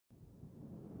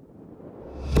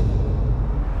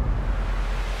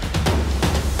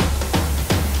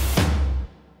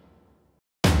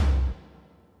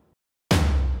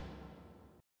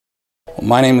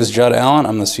My name is Judd Allen.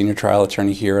 I'm the senior trial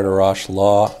attorney here at Arash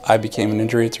Law. I became an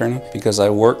injury attorney because I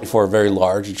worked for a very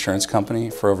large insurance company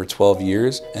for over 12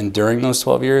 years. And during those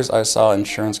 12 years, I saw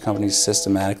insurance companies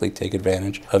systematically take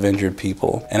advantage of injured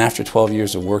people. And after 12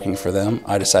 years of working for them,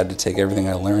 I decided to take everything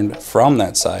I learned from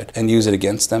that side and use it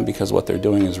against them because what they're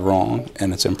doing is wrong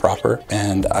and it's improper,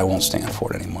 and I won't stand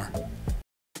for it anymore.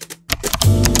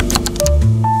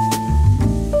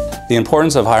 The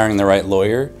importance of hiring the right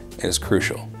lawyer is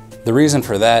crucial. The reason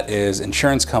for that is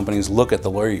insurance companies look at the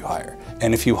lawyer you hire.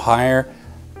 And if you hire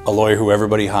a lawyer who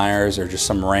everybody hires or just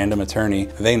some random attorney,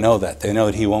 they know that. They know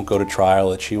that he won't go to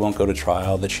trial, that she won't go to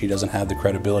trial, that she doesn't have the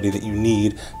credibility that you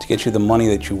need to get you the money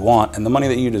that you want and the money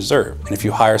that you deserve. And if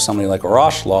you hire somebody like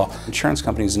Arash Law, insurance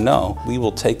companies know we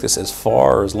will take this as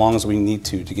far or as long as we need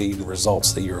to get you the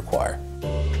results that you require.